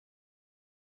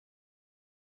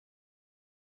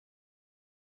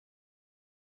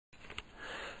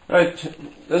Right,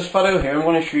 this video here I'm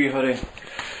going to show you how to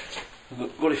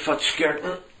go to fit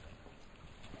skirting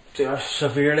to a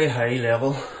severely high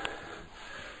level.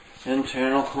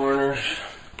 Internal corners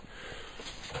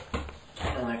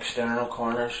and external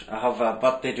corners. I have a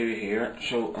bit to do here,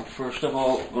 so first of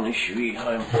all I'm going to show you how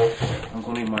I'm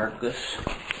going to mark this.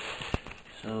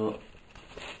 So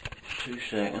 2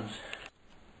 seconds.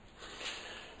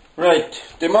 Right,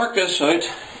 to mark this out,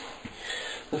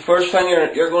 the first thing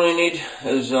you're going to need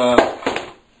is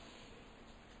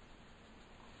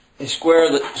square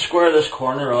this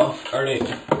corner off, or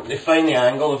to find the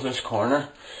angle of this corner.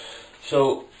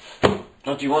 So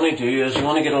what you want to do is you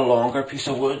want to get a longer piece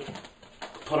of wood,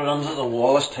 put it under the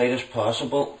wall as tight as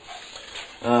possible.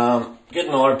 Get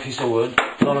another piece of wood,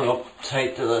 run it up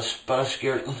tight to this bit of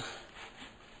skirting,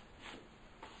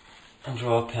 and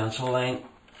draw a pencil line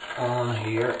on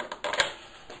here.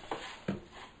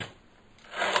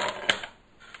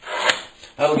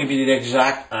 That'll give you the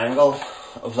exact angle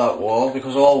of that wall,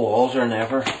 because all walls are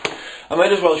never. I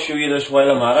might as well show you this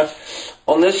while I'm at it.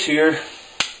 On this here,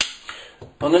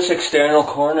 on this external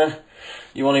corner,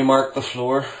 you want to mark the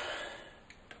floor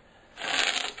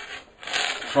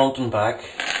front and back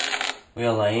with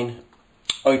a line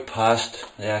out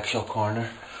past the actual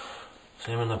corner.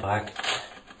 Same in the back.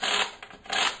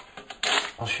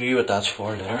 I'll show you what that's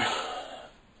for later.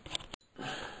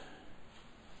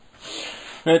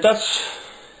 Right, that's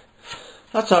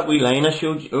that wee line I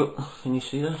showed you. Oh, can you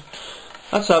see that?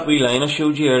 That's that wee line I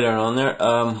showed you earlier on there.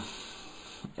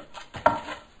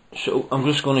 So I'm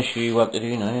just going to show you what to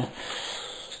do now.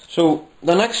 So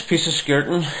the next piece of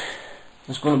skirting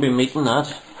is going to be meeting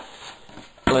that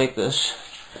like this.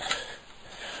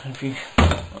 If you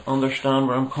understand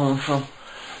where I'm coming from.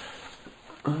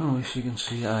 Oh, if you can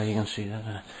see, you can see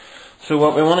that. So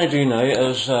what we want to do now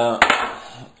is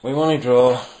we want to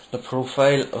draw the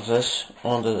profile of this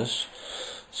onto this.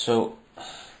 So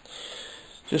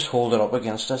just hold it up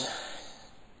against it,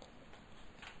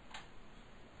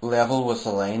 level with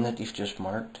the line that you've just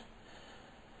marked,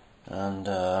 and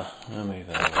let me move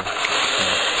it over.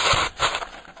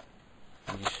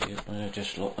 You see it when I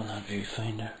just look in that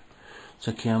viewfinder. It's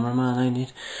a cameraman I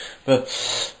need,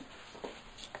 but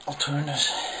I'll turn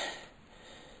this.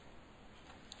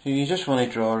 So you just want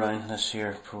to draw around this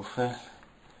here profile.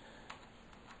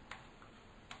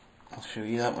 I'll show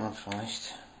you that when I'm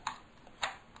finished.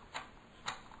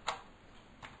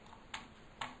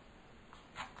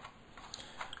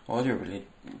 All you're really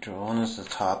drawing is the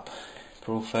top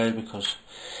profile, because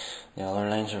the other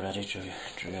lines are already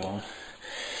drawn.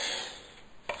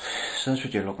 So that's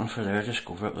what you're looking for there. Just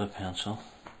go over it with a pencil.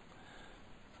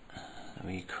 A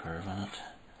wee curve in it,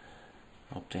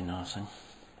 up to nothing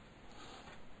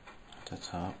at the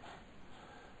top.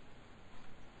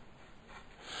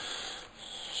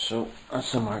 So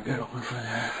that's the mark you're looking for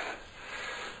there.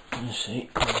 Can you see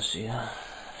that?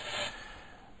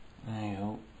 There you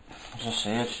go. As I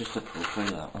say, it's just the profile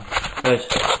of that one. Right,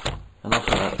 enough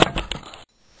of that.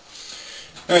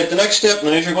 Alright, the next step now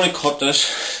is you're going to cut this.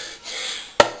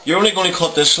 You're only going to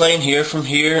cut this line here from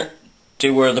here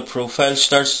to where the profile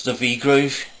starts, the V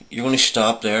groove. You're going to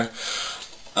stop there.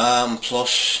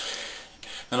 Plus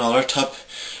another tip,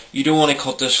 you don't want to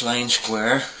cut this line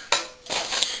square.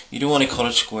 You don't want to cut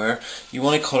it square. You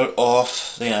want to cut it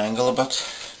off the angle a bit.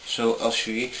 So I'll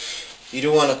show you. You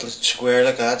don't want it square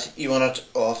like that. You want it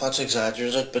off. That's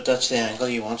exaggerated, but that's the angle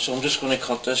you want. So I'm just going to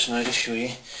cut this now to show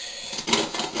you.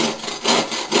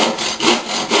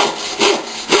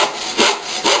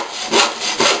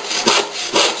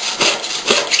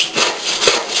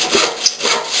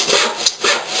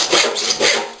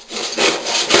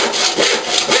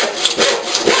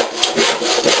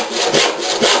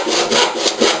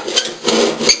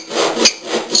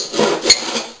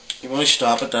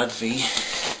 Stop at that V,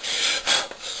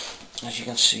 as you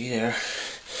can see there.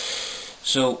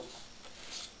 So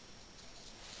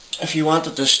if you want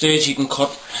at this stage, you can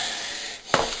cut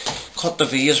the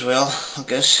V as well, I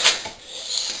guess,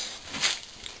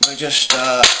 by just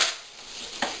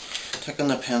taking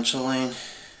the pencil line.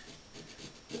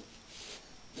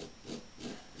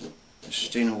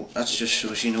 Just, you know, that's just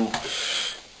so as you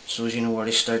know where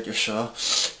to start your saw.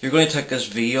 You're going to take this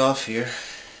V off here.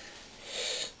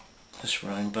 This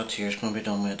round bit here is going to be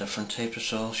done with a different type of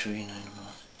saw. I'll show you now in a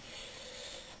minute.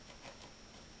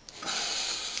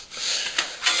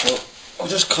 So I'll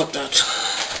just cut that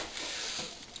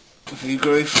V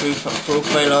groove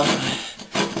profile off.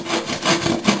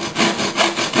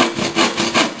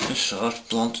 This saw is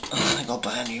blunt. I think I'll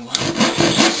buy a new one.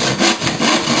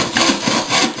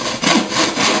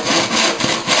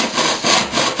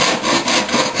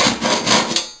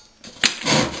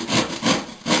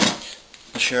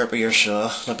 sharper your saw,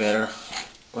 the better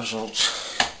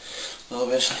results,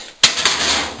 obviously.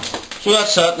 So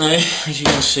that's that now, as you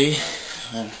can see.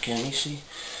 Can you see?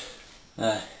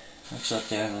 That's that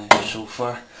there now, so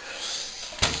far.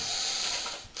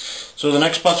 So the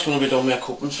next part's going to be done with a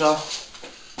coping saw.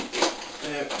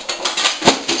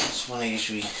 It's one of these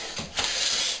wee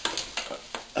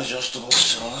adjustable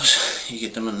saws. You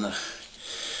get them in the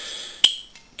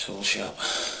tool shop.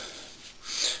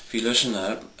 If you loosen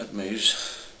that, it moves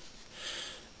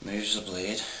the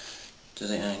blade to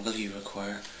the angle you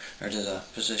require, or to the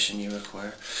position you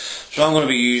require. So I'm going to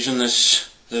be using this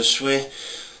way.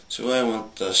 So I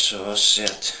want the saw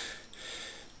set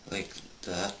like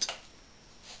that,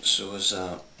 so as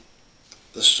the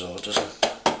saw doesn't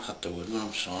hit the wood when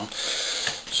I'm sawing.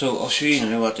 So I'll show you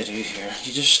now what to do here.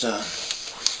 You just,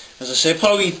 as I say,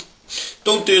 probably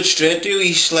don't do it straight, do a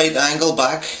wee slight angle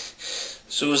back,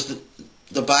 so as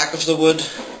the back of the wood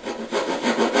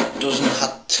doesn't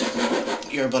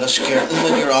hit your bit of skirting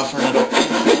that you're offering it up.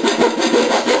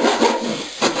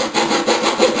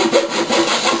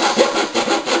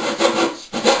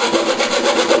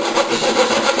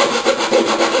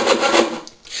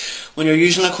 When you're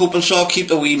using a coping saw, keep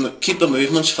the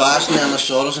movements fast, and then the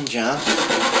saw doesn't jam.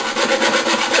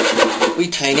 Wee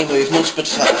tiny movements, but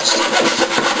fast.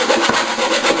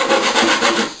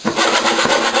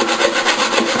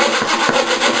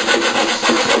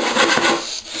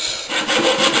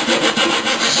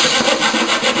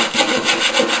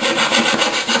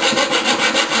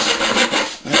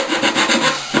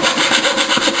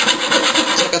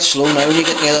 Take it slow now when you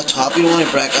get near the top. You don't want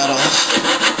to break that off.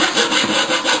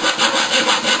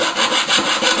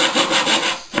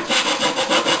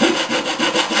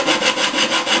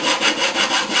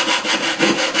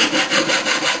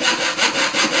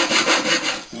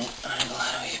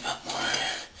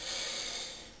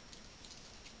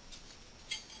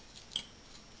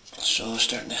 So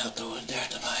starting to hit the wood there at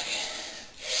the back.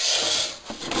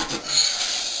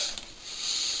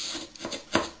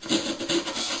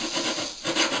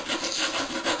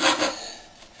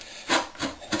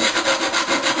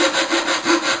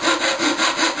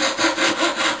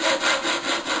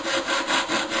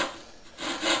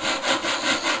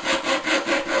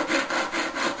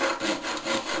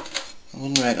 I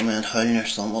wouldn't recommend holding your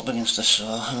thumb up against the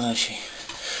saw unless you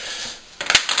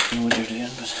know what you're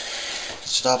doing, but it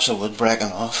stops the wood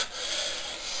breaking off.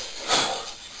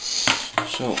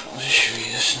 So I'll just show you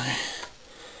this now.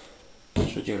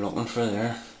 That's what you're looking for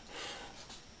there.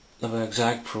 The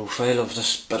exact profile of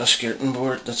this bit of skirting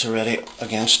board that's already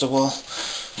against the wall.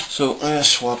 So let's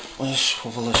swivel this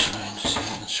around, see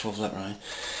if I can swivel it around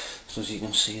so as you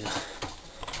can see that.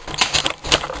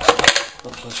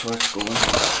 That's where it's going.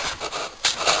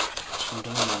 So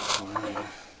down that corner here.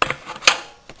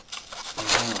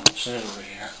 Set it over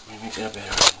here, maybe get a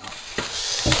better angle.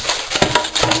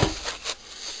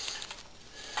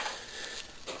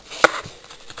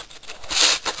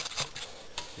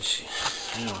 You see,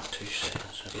 I don't want 2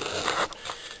 seconds, I'll get that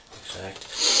exact.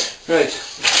 Right,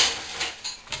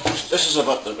 this is a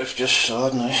bit that we've just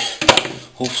sawed now.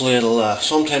 Hopefully it'll,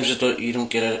 sometimes you don't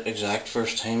get it exact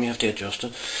first time, you have to adjust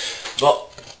it. But,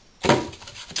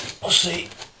 we'll see,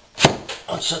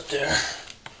 that's it there.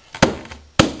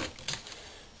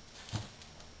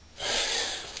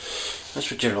 That's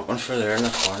what you're looking for there in the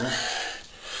corner.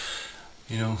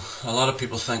 You know, a lot of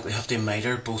people think they have to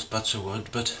mitre both bits of wood,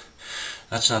 but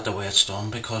that's not the way it's done,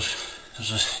 because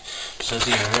as it says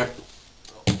here,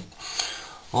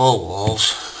 all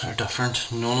walls are different.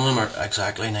 None of them are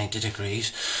exactly 90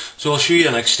 degrees. So I'll show you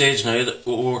the next stage now that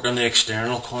we'll work on the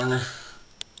external corner.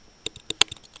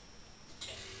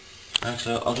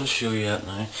 Actually, I'll just show you that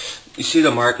now. You see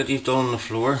the mark that you've done on the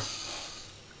floor?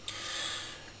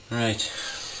 Right.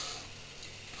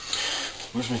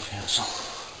 Where's my pencil?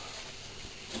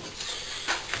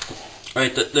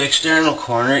 Right, the external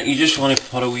corner, you just want to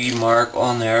put a wee mark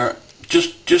on there,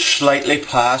 just slightly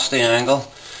past the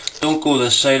angle. Don't go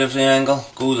this side of the angle,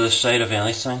 go this side of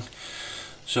anything.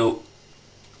 So,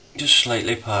 just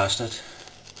slightly past it,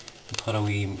 and put a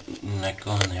wee nick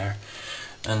on there,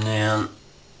 and then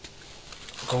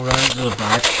go round to the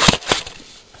back.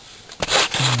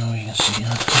 I don't know if you can see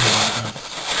that.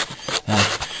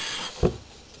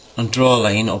 And draw a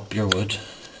line up your wood,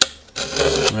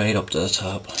 right up to the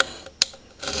top.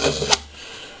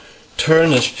 Turn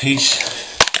this piece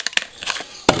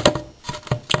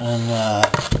and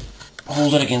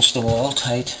hold it against the wall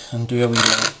tight, and do a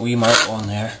wee mark on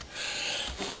there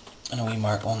and a wee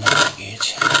mark on the back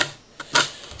edge.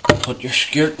 And put your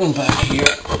skirting back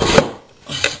here.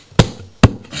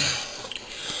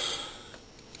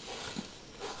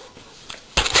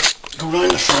 Go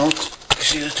round the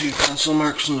see the two pencil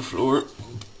marks on the floor?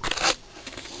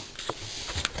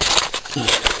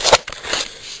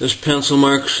 This pencil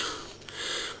marks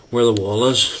where the wall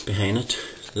is, behind it.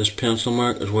 This pencil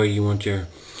mark is where you want your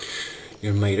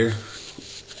mitre.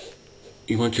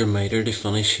 You want your mitre to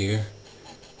finish here.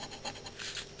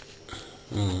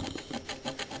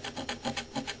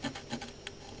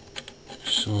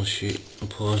 So I'll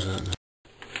pause that now.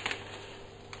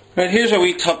 Right, here's a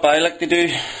wee tip I like to do,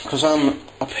 because I'm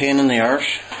a pain in the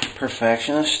arse,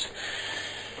 perfectionist.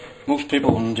 Most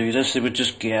people wouldn't do this, they would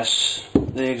just guess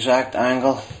the exact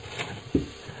angle.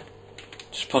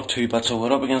 Just put two bits of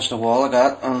wood up against the wall like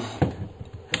that and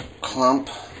clamp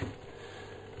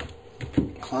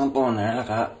on there like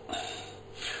that.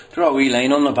 Draw a wee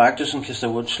line on the back just in case the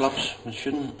wood slips. It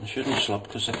shouldn't slip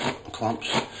because the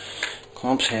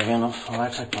clamp's heavy enough. I'll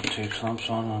actually put two clamps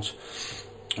on once.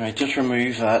 Right, just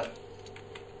remove that.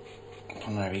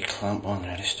 Put a wee clamp on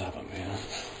there to stop it moving.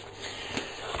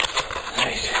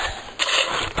 Right.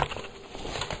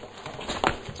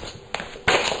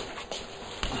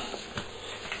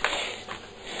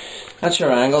 That's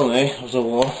your angle now of the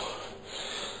wall.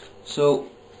 So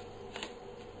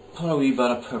put a wee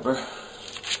bit of pepper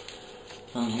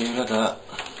on here like that.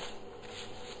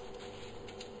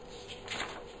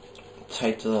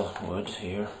 Tight to the wood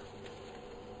here.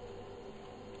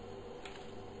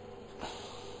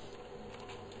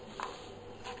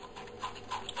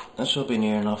 This will be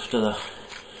near enough to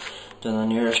the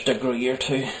nearest degree or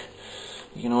two.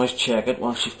 You can always check it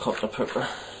once you've cut the pepper.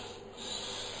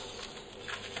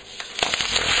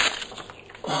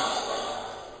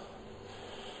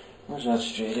 Where's that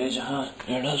straight edge I had?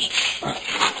 There it is.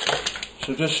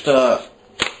 So just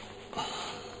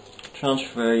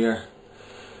transfer your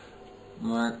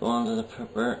mark onto the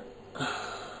pepper.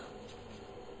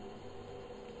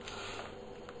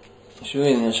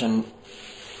 Showing this in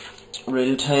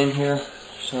real time here,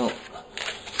 so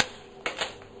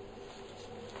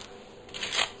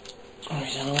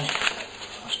alright, anyway,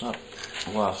 I'll stop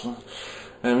waffling.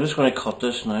 I'm just going to cut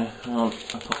this now. I'll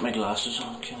put my glasses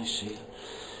on, can I see it?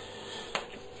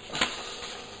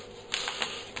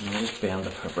 And I'll just bend the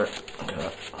pepper like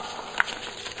that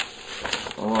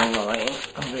along the line.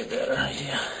 That'll be a better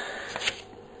idea.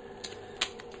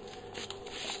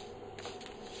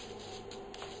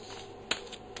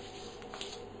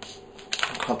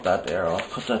 Cut that there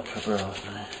off, cut that pepper off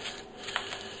now.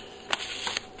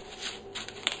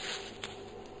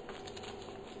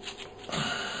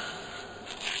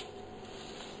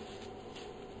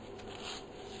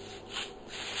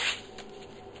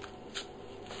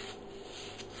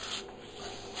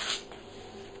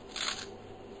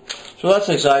 So that's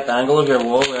the exact angle of your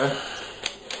wall there.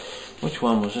 Which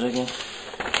one was it again?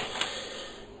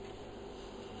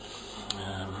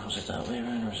 Was it that way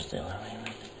around or was it the other way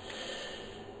around?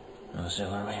 No, it's the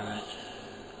other way around.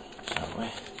 It's that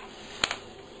way.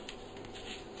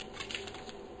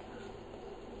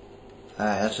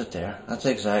 That's it there. That's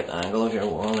the exact angle of your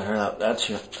wall there. That's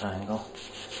your angle.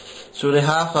 So they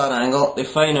half that angle. They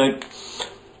find out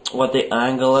what the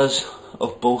angle is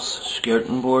of both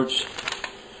skirting boards.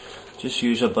 Just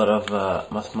use a bit of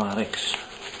mathematics.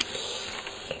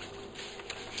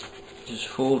 Just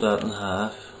fold that in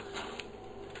half.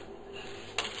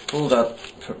 Fold that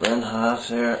pepper in half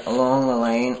there along the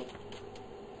line.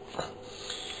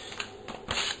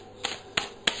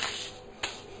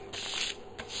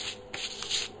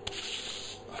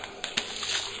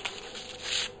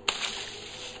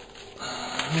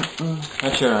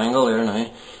 That's your angle there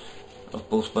now of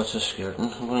both bits of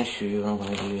skirting. I'm going to show you what I'm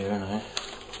going to do here now.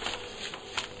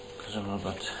 I'm a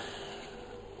bit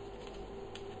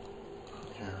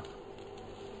here.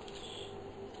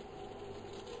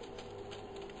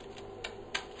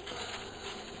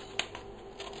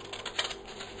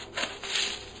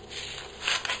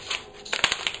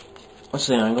 What's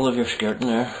the angle of your skirting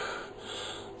there?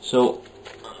 So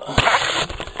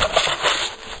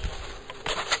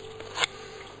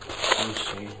let's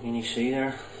see. Can you see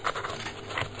there?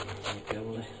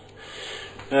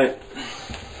 Right.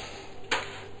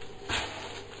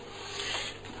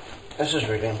 This is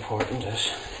really important, this.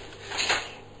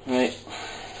 Right.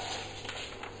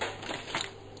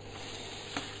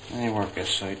 Let me work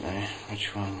this out now.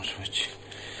 Which one was which?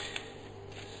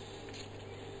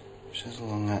 Just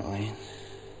along that line.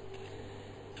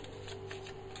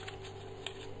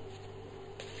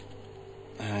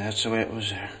 That's the way it was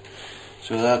there.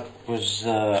 So that was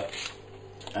the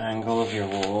angle of your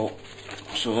wall.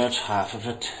 So that's half of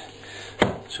it.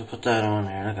 So put that on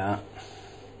there like that.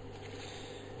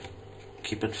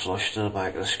 Keep it flush to the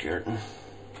back of the skirting.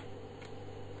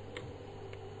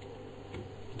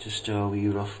 Just do a wee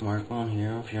rough mark on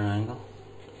here of your angle.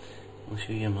 I'll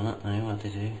show you in a minute now what to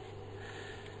do.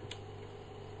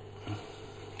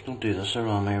 Don't do this the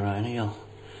wrong way around, you'll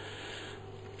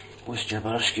waste your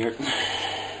bit of skirting.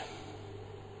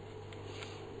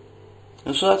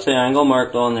 And so that's the angle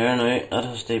marked on there now. That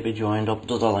has to be joined up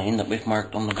to the line that we've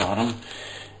marked on the bottom.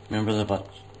 Remember the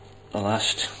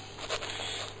last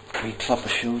wee clip I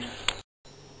showed.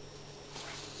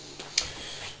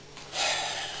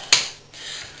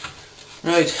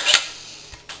 Right,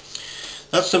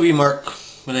 that's the wee mark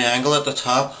with the angle at the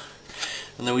top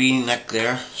and the wee neck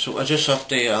there. So I just have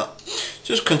to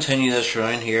just continue this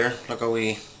round here, like a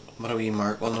wee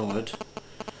mark on the wood.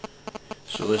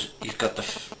 So you've got the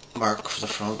mark for the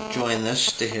front. Join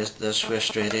this to hit this with a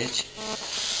straight edge.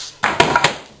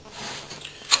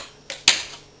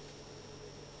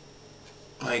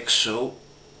 Like so.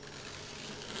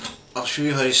 I'll show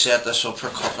you how to set this up for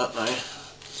cutting it now.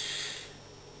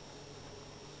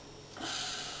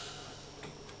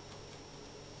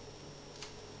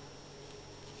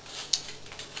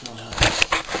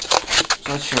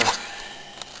 That's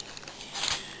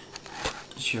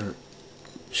your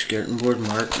skirting board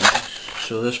mark now.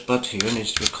 So this bit here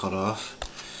needs to be cut off.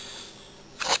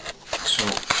 So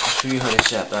I'll show you how to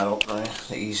set that up now,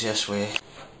 the easiest way.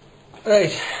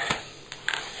 Right,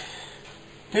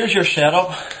 here's your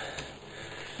setup.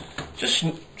 Just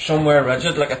somewhere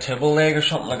rigid like a table leg or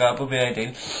something like that would be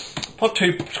ideal. Put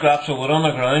 2 scraps of wood on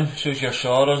the ground so your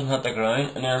saw doesn't hit the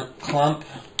ground, and then clamp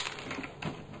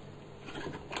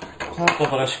a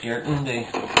bit of skirting to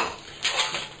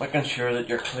making sure that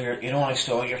you're clear. You don't want to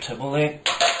install your table leg.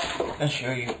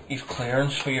 Ensure you've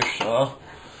clearance for your saw.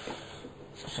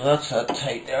 So that's that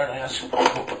tight there. Now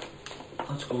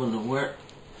that's going nowhere.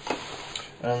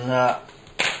 And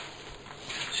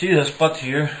see this bit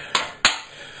here.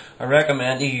 I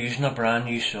recommend you using a brand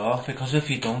new saw, because if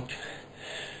you don't,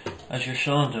 as you're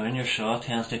sawing down, your saw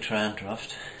tends to try and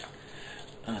drift,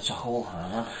 and it's a whole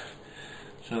hammer.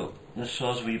 So this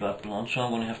saw's a wee bit blunt, so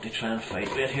I'm going to have to try and fight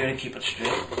with it here to keep it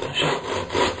straight.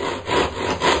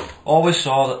 Always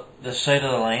saw the side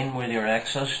of the line where your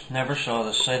X is, never saw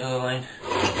this side of the line.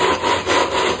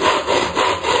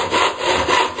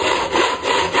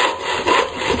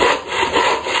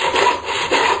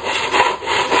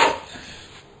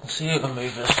 I'll see if I can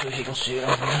move this so you can see it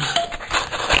on here.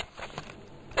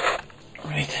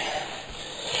 Right.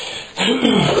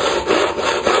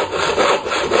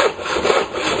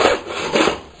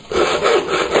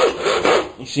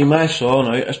 You see, my saw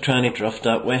now is trying to drift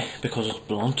that way because it's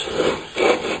blunt. So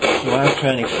I'm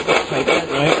trying to fight it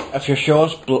now. If your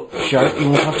saw's sharp, you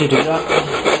won't have to do that.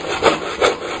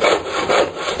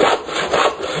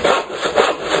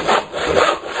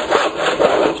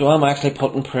 So I'm actually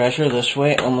putting pressure this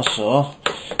way on the saw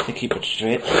to keep it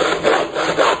straight.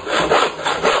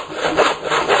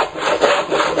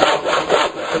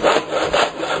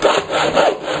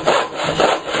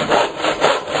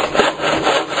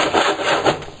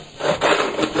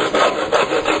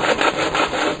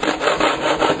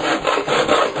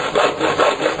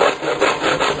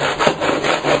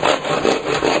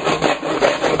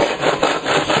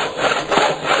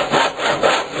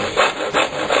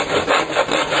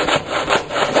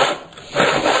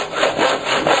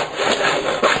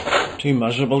 Too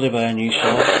miserable to buy a new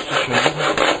saw, that's for sure.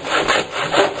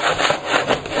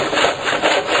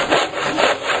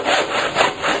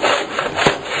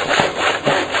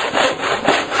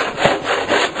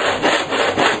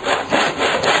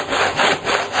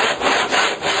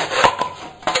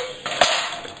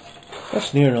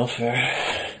 That's near enough there.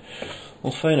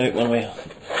 We'll find out when we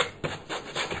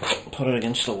put it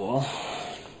against the wall.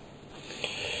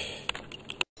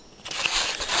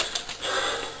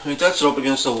 Right, that's up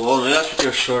against the wall. Now that's what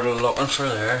you're sort of looking for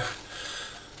there.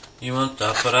 You want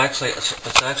that, but actually it's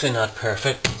actually not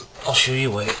perfect. I'll show you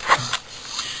why. You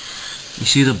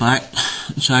see the back?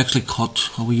 It's actually cut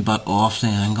a wee bit off the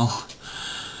angle,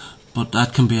 but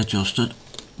that can be adjusted.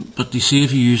 But you see,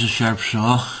 if you use a sharp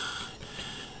saw,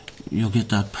 you'll get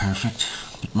that perfect.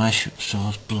 But my saw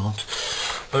is blunt.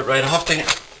 But right, I have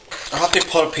to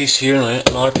put a piece here now,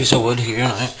 another piece of wood here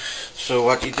now. So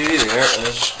what you do there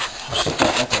is,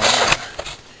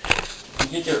 you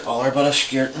get your other bit of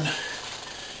skirting.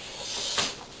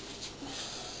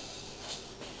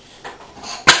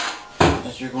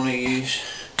 That you're going to use.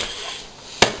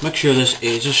 Make sure this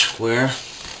edge is square.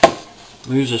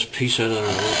 Move this piece out of the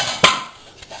road.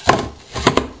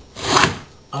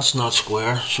 That's not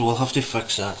square, so we'll have to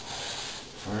fix that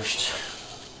first.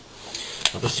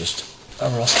 That was just a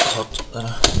rough cut that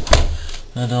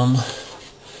I done.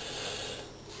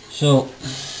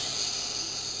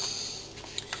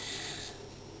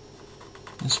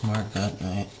 Let's mark that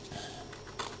now.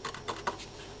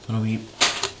 Put a wee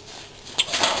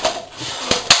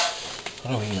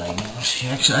line.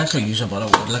 I actually use a bit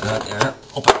of wood like that there,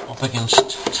 up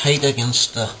against, tight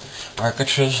against the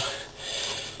architraves.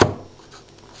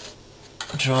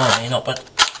 Draw a line up it.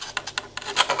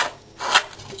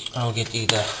 I'll get you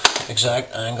the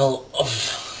exact angle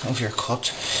of your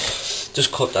cut.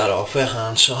 Just cut that off with a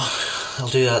handsaw. I'll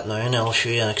do that now and I'll show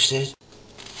you the next stage.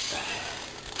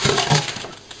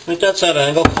 Right, that's that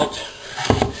angle cut.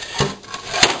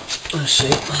 Let's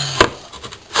see.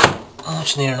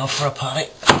 That's near enough for a patty.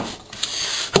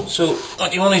 So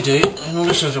what you want to do, I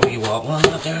notice there's a wee wobble on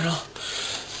that there though.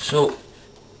 So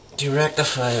to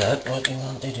rectify that, what you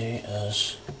want to do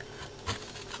is,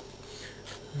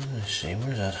 let's see,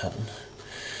 where's that hitting?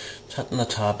 It's hitting the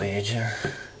top edge here.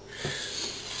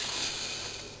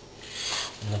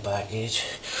 And the back edge.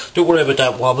 Don't worry about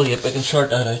that wobble yet, we can sort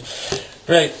that out.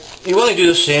 Right, you want to do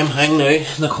the same thing now in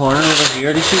the corner over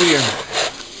here. Do you see where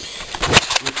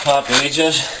your top edge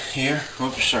is? Here.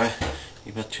 Oops, sorry,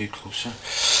 a bit too closer.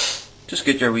 Just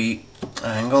get your wee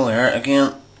angle there.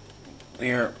 Again,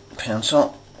 your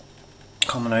pencil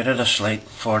coming out at a slight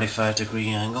 45-degree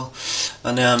angle.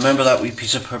 And then remember that wee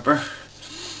piece of paper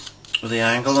with the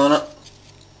angle on it?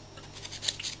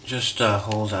 Just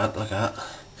hold that like that.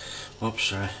 Oops,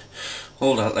 sorry.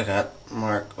 Hold that like that.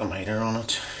 Mark a mitre on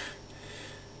it.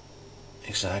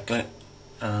 Exactly.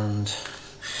 And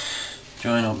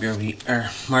join up your wee, or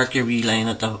mark your wee line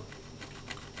at the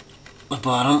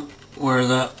bottom where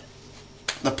the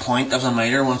point of the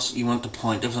mitre, once you want the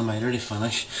point of the mitre to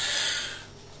finish.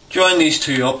 Join these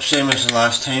two up, same as the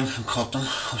last time, and cut them.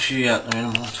 I'll show you that now in a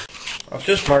moment. I've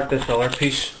just marked this other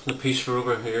piece, the piece for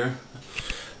over here.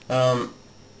 I've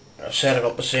set it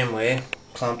up the same way,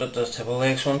 clamped it to the tip of the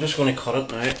leg, so I'm just going to cut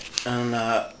it now and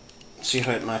see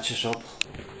how it matches up.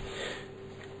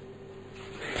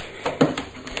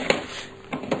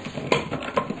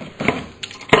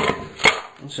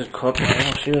 This is cut now,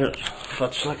 I'll see what it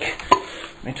fits like.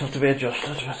 Might have to be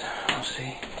adjusted, but I'll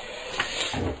see.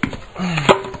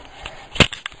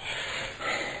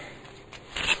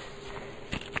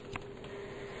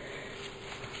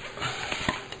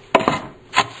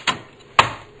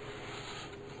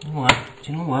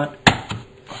 Do you know what?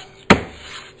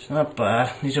 It's not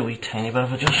bad, needs a wee tiny bit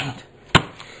of adjustment.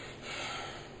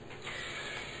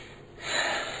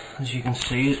 As you can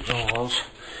see, the walls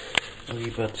a wee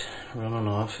bit running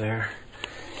off there.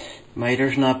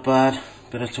 Mitre's not bad,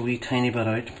 but it's a wee tiny bit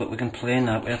out, but we can plane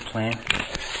that way, plane.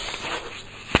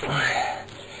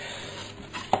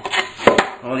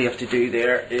 All you have to do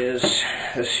there is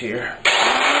this here.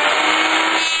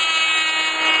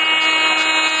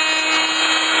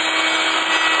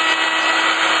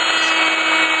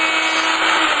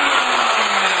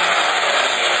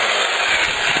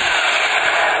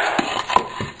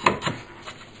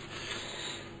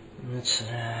 It's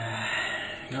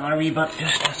another wee bit,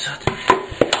 just that's it.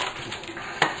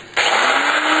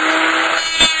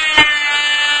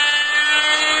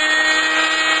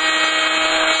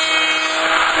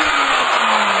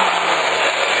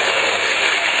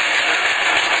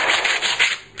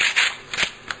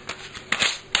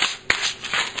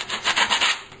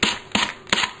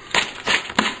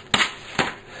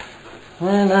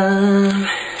 Well,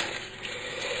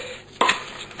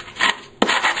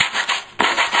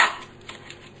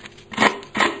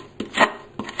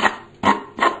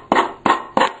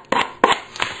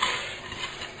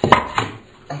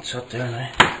 that's up there now.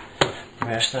 The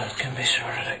rest of that can be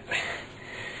sorted out.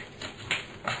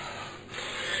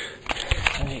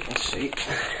 And you can see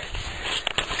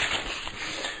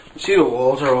the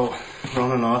walls are all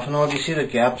running off and all. Do you see the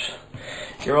gaps?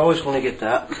 You're always going to get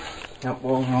that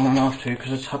wall running off too,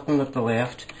 because it's hitting at the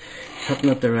left, it's hitting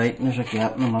at the right, and there's a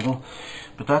gap in the middle.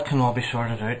 But that can all be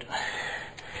sorted out.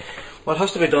 What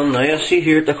has to be done now, I see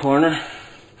here at the corner,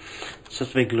 it's has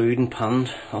to be glued and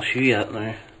pinned. I'll show you that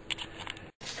now.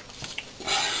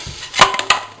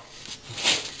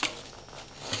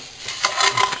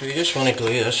 So you just want to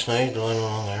glue this now, down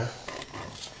along there.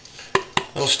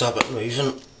 It'll stop it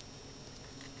moving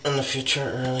in the future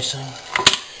or anything.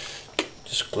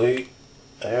 Just glue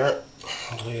there,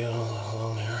 glue it all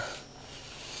along there.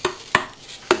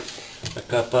 Pick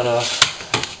that bit off.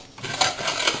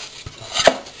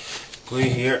 Glue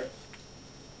here.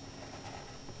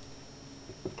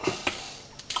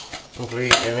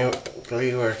 And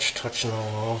glue where it's touching the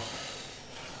wall.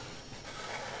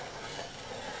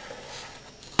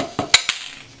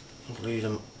 Glue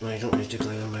them. No, you don't need to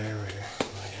glue them there.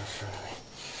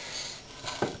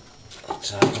 That's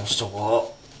that against the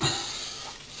wall.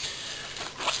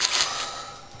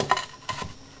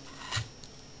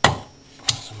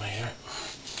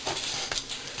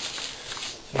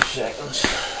 seconds.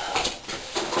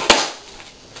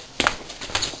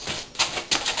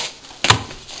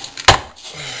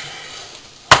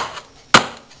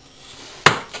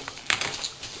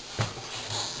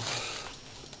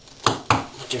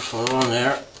 Put your foot on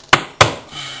there.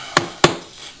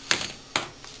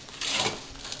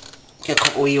 Get a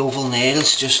couple wee oval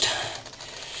nails, just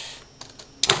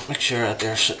make sure that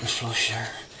they're sitting flush there.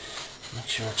 Make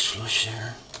sure it's flush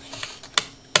there.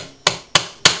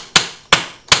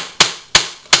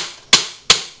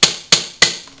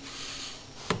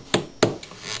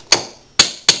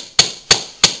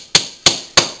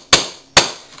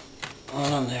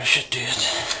 One on there should do it.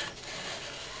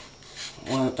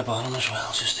 One at the bottom as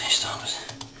well, just to stop it.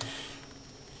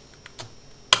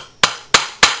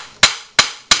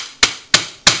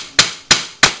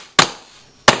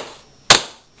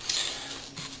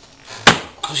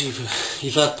 Because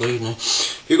you've that glue now.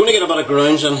 You're going to get a bit of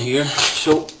grounds in here,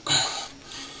 so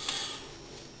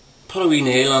put a wee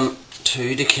nail on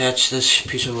too to catch this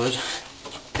piece of wood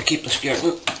to keep the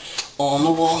skirting on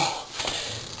the wall.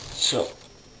 So,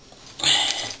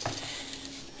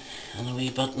 and a wee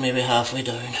bit, maybe halfway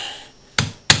down.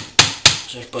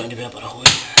 So there's bound to be a bit of wood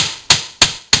there.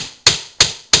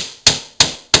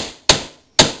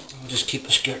 We'll just keep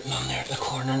the skirting on there at the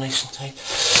corner nice and tight.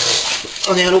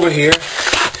 And then over here,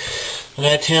 what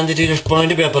I tend to do, there's bound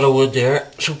to be a bit of wood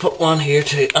there, so put one here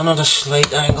too, and at a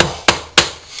slight angle,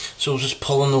 so just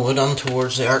pulling the wood on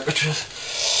towards the architrave.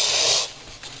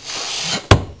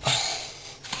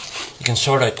 You can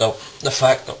sort out the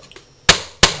fact that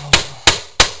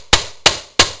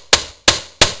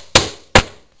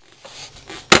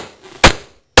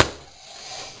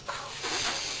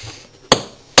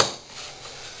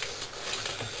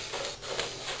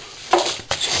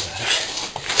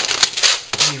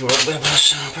rub a bit of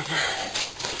sandpaper.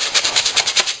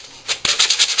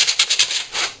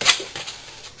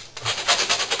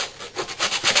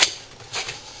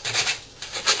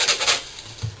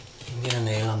 You can get a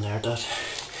nail on there, Dad.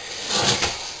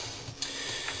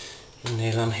 A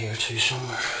nail on here too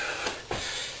somewhere.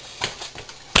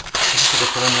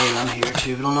 Put a nail on here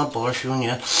too, but I'll not bother showing you.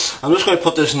 I'm just going to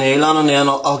put this nail on and then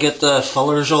I'll get the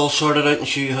fillers all sorted out and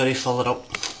show you how to fill it up.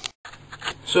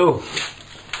 So,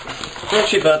 not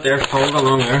too bad there, fold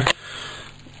along there.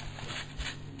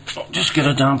 Just get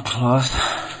a damp cloth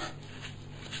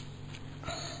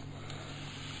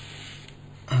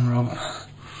and rub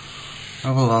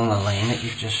along the line that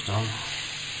you've just done.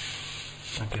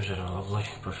 That gives it a lovely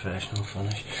professional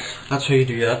finish. That's how you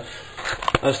do that.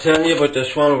 I was telling you about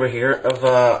this one over here.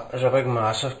 There's a big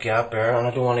massive gap there, and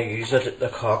I don't want to use it at the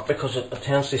cock because it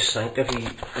tends to sink if you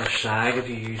or sag if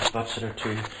you use bits that are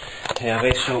too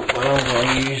heavy. So what I'm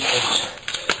going to use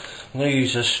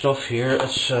is this stuff here.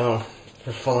 It's for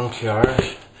filling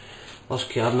cars, us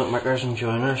cabinet makers and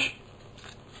joiners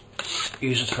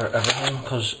use it for everything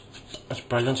because it's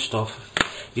brilliant stuff.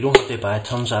 You don't have to buy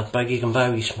tons that big. You can buy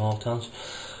wee small tins.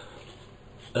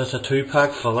 It's a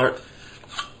 2-pack filler.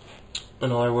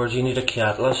 In other words, you need a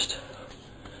catalyst,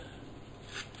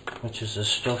 which is this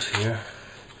stuff here,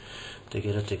 to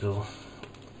get it to go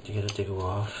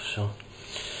off. So,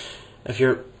 if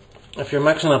you're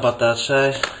mixing about that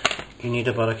size, you need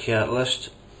about a catalyst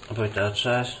about that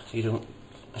size. You don't.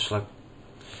 It's like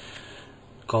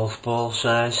golf ball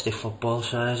size to football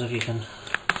size. If you can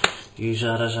use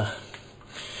that as a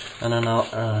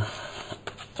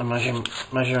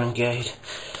measuring guide.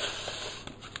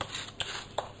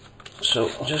 So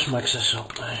I'll just mix this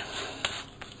up now.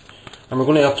 And we're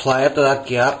going to apply it to that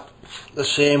gap the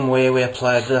same way we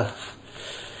applied the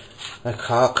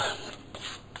cock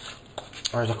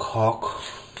or the caulk.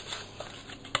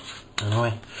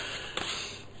 Anyway,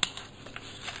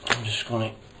 I'm just going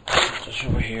to put this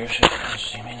over here so you can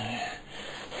see me now.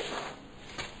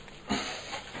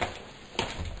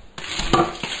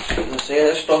 And I say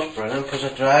this stuff's brilliant because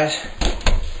it dries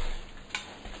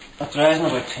in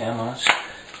about 10 minutes.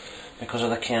 Because of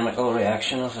the chemical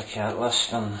reaction of the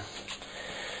catalyst and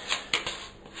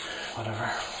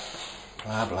whatever,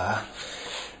 blah blah.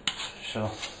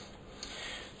 So,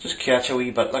 just catch a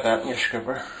wee bit like that in your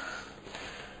scraper.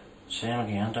 Same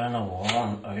again, down the wall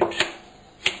and out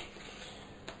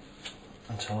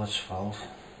until it's filled.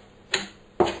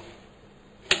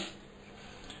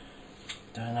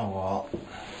 Down the wall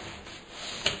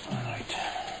and out.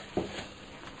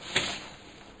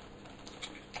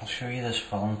 I'll show you this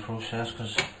filling process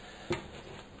because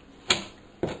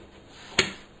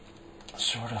it's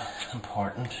sort of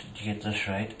important to get this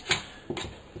right,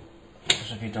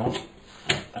 because if you don't,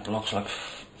 it looks like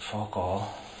fuck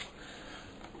all.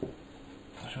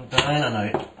 So down and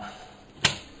out.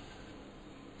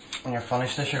 when you're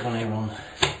finished this, you're going to run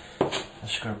the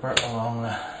scraper along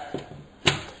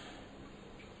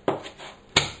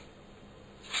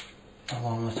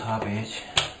the top edge,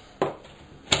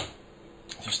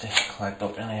 just to collect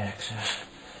up any excess,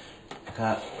 like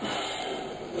that.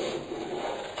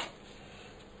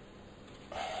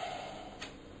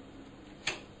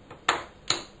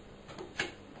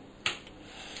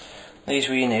 These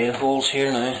wee nail holes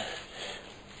here now,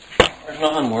 there's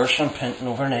nothing worse than painting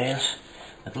over nails.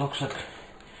 It looks like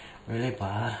really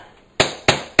bad.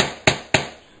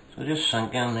 So just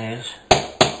sink in nails.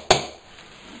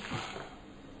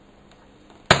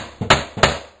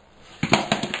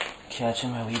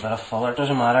 Catching a wee bit of filler. It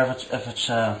doesn't matter if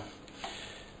it's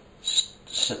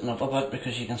sitting up a bit,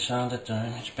 because you can sand it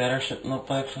down. It's better sitting up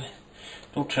actually.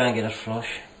 Don't try and get it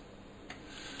flush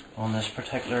on this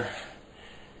particular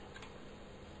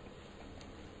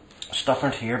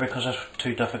stuffing here, because it's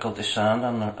too difficult to sand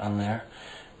on there.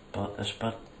 But this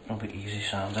bit will be easy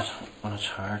sanded when it's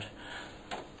hard.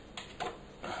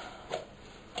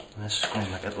 And this is going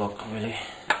to make it look really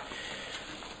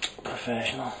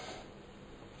professional.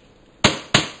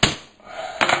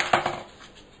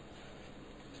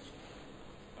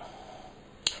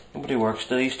 Nobody works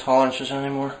to these tolerances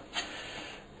anymore,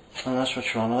 and that's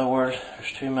what's wrong with the world.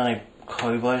 There's too many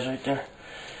cowboys out there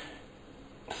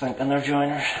thinking they're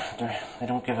joiners. They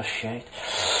don't give a shit.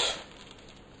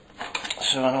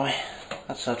 So anyway,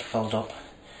 that's that filled up.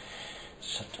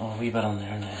 Set a wee bit on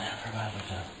there now. I forgot about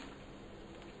that.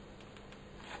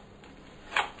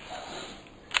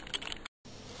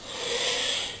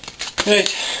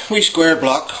 Right, wee square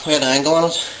block with an angle on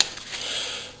it.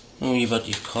 A wee bit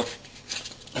you've cut.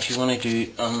 If you want to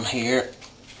do here,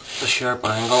 the sharp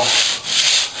angle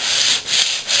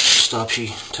stops you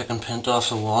taking paint off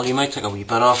the wall. You might take a wee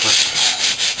bit off it.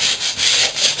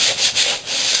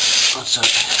 That's it.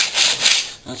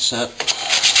 That's it.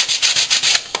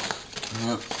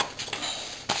 Yep.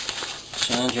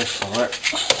 Sand your filler.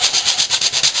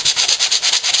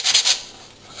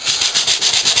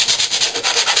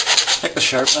 Take the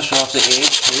sharpness off the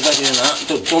edge too by doing that.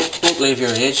 Don't leave your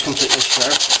edge completely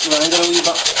sharp. Round it a wee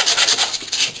bit.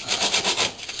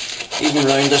 Even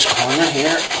round this corner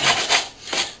here.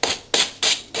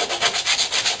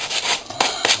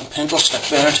 The paint will stick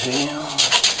better too, you know.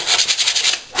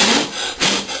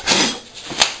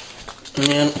 And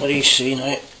then what do you see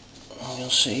now? You'll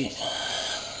see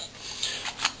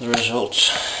the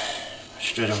results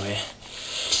straight away,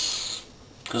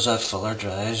 because that filler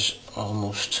dries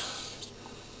almost,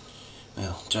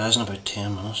 well, dries in about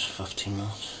 10 minutes, 15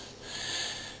 minutes.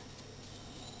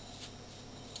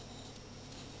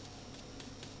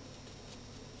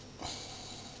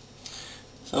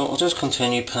 So we'll just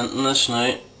continue painting this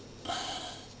now.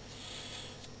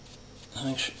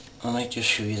 I might just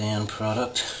show you the end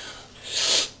product.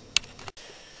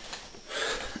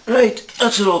 Right,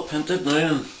 that's it all painted now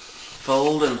and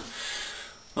filled and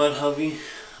what have you.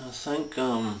 I think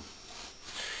you'll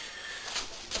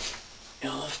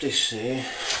have to say,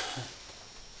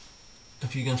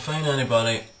 if you can find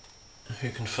anybody who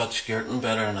can fit skirting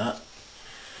better than that,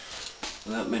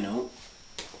 let me know.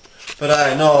 But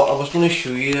I know I was going to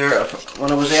show you there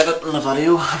when I was editing the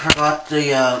video. I forgot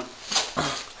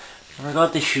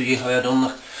to show you how I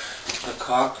done the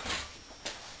cock.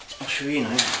 I'll show you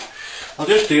now. I'll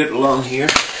just do it along here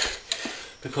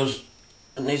because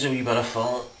it needs a wee bit of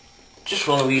fill. Just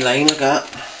run a wee line like that.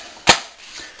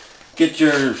 Get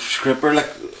your scraper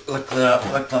like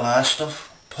the last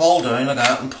stuff. Pull down like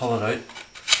that and pull it out.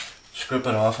 Scrape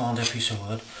it off onto a piece of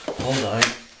wood. Pull down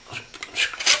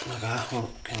like that. Well,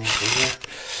 can you see here?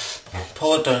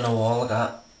 Pull it down the wall like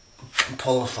that and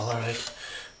pull the filler out.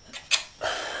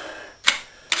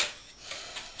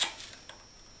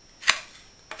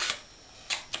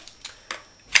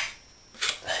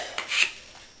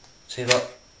 See that?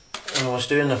 When I was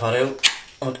doing the video,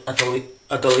 I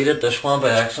deleted this one by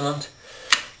accident.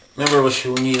 Remember I was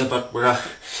showing you the bit where I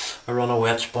run a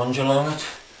wet sponge along it?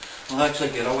 I'll actually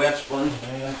get a wet sponge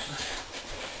now actually.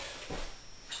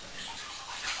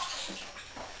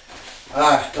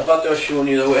 The bit I was showing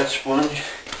you the wet sponge.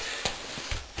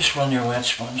 Just run your wet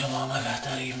sponge along like that,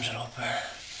 that evens it up there.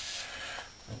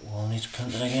 The wall needs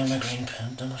painted again with green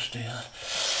paint, I must do that.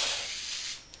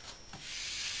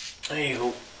 There you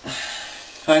go.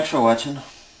 Thanks for watching.